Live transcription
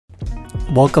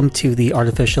Welcome to the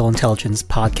Artificial Intelligence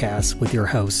Podcast with your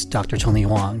host, Dr. Tony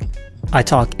Wong. I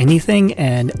talk anything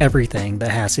and everything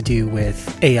that has to do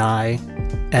with AI,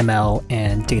 ML,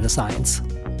 and data science.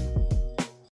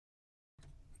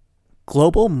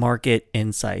 Global Market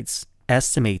Insights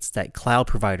estimates that cloud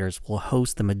providers will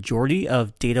host the majority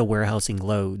of data warehousing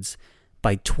loads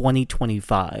by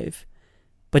 2025.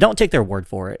 But don't take their word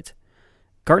for it.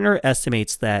 Gartner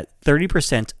estimates that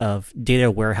 30% of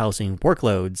data warehousing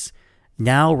workloads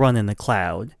now run in the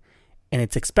cloud, and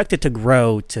it's expected to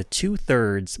grow to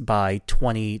 2/3 by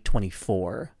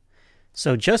 2024.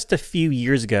 So just a few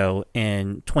years ago,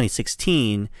 in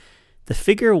 2016, the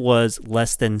figure was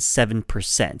less than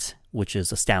 7%, which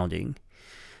is astounding.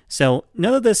 So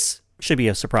none of this should be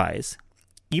a surprise.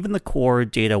 Even the core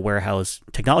data warehouse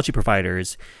technology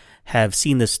providers have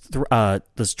seen this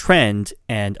trend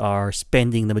and are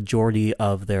spending the majority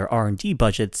of their R&D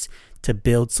budgets to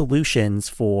build solutions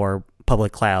for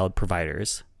public cloud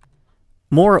providers.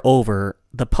 Moreover,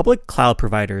 the public cloud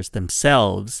providers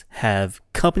themselves have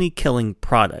company-killing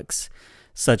products,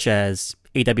 such as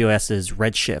AWS's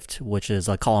Redshift, which is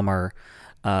a columnar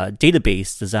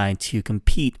database designed to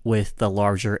compete with the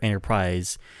larger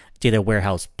enterprise data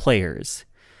warehouse players.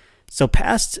 So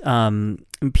past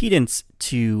impedance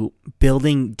to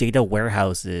building data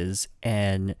warehouses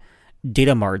and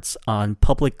data marts on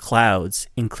public clouds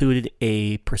included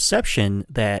a perception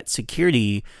that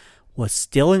security was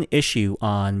still an issue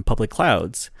on public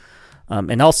clouds.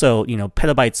 And also,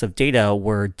 petabytes of data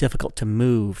were difficult to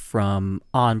move from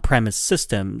on-premise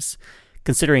systems,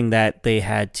 considering that they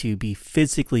had to be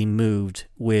physically moved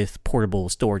with portable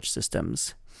storage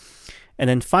systems. And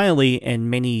then finally, in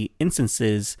many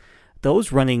instances,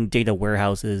 those running data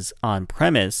warehouses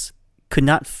on-premise could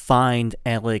not find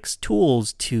analytics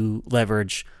tools to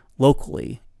leverage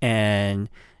locally, and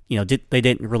they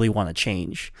didn't really want to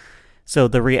change. So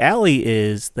the reality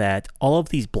is that all of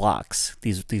these blocks,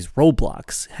 these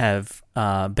roadblocks, have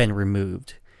been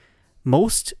removed.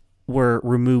 Most were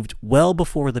removed well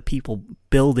before the people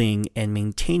building and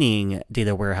maintaining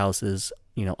data warehouses,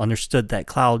 understood that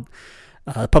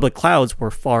public clouds were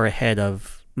far ahead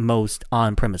of most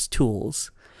on-premise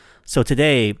tools. So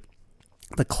today,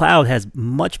 the cloud has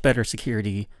much better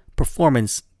security,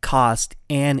 performance, cost,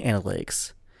 and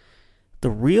analytics. The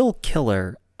real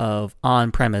killer of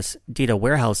on-premise data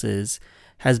warehouses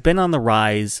has been on the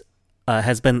rise.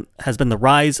 Has been the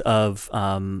rise of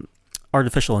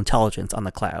artificial intelligence on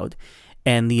the cloud,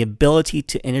 and the ability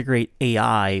to integrate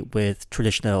AI with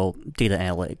traditional data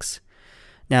analytics.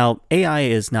 Now, AI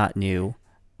is not new,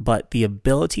 but the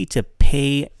ability to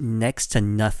pay next to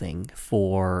nothing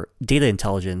for data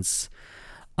intelligence,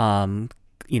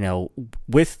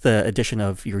 with the addition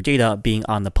of your data being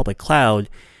on the public cloud,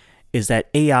 is that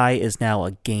AI is now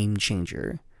a game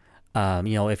changer.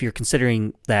 If you're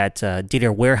considering that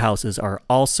data warehouses are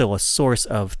also a source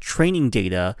of training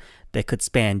data that could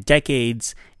span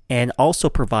decades and also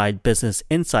provide business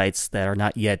insights that are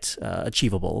not yet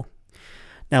achievable.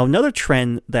 Now, another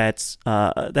trend that's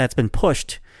been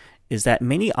pushed is that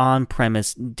many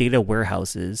on-premise data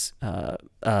warehouses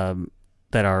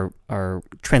that are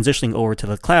transitioning over to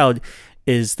the cloud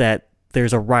is that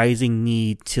there's a rising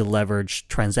need to leverage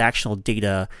transactional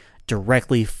data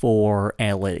directly for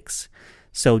analytics.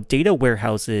 So data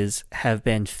warehouses have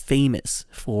been famous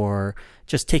for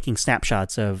just taking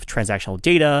snapshots of transactional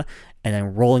data and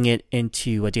then rolling it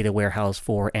into a data warehouse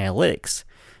for analytics.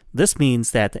 This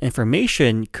means that the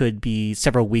information could be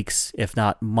several weeks, if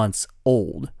not months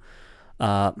old.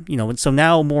 So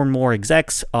now more and more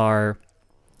execs are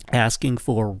asking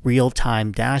for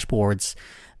real-time dashboards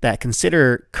that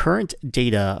consider current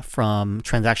data from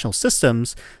transactional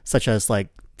systems, such as like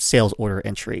sales order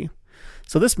entry.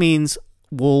 So this means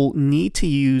we'll need to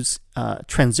use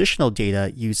transitional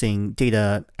data using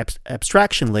data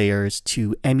abstraction layers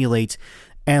to emulate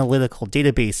analytical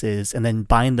databases and then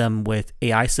bind them with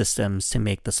AI systems to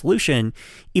make the solution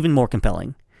even more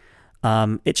compelling.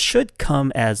 It should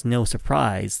come as no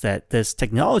surprise that this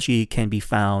technology can be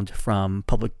found from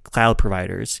public cloud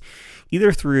providers,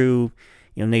 either through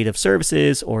native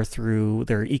services or through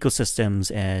their ecosystems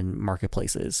and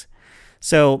marketplaces.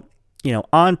 So,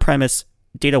 on-premise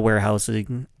data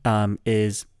warehousing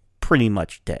is pretty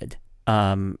much dead.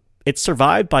 It's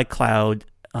survived by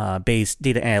cloud-based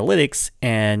data analytics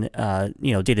and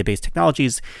database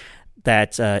technologies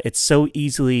that it's so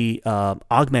easily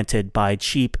augmented by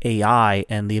cheap AI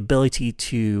and the ability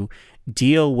to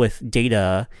deal with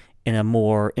data in a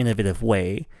more innovative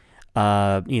way,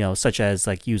 such as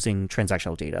like using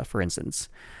transactional data, for instance.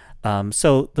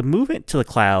 So the movement to the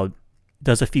cloud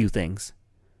does a few things.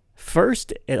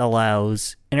 First, it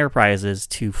allows enterprises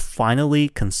to finally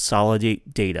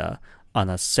consolidate data on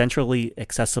a centrally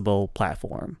accessible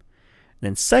platform.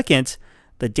 Then second,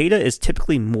 the data is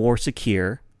typically more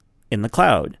secure in the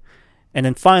cloud. And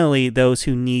then finally, those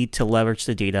who need to leverage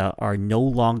the data are no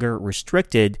longer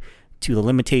restricted to the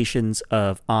limitations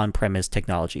of on-premise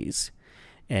technologies.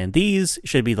 And these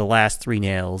should be the last 3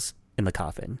 nails in the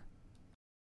coffin.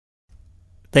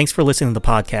 Thanks for listening to the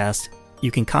podcast.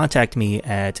 You can contact me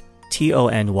at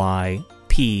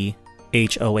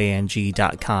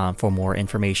tonyphoang.com for more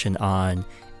information on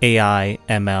AI,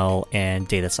 ML, and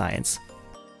data science.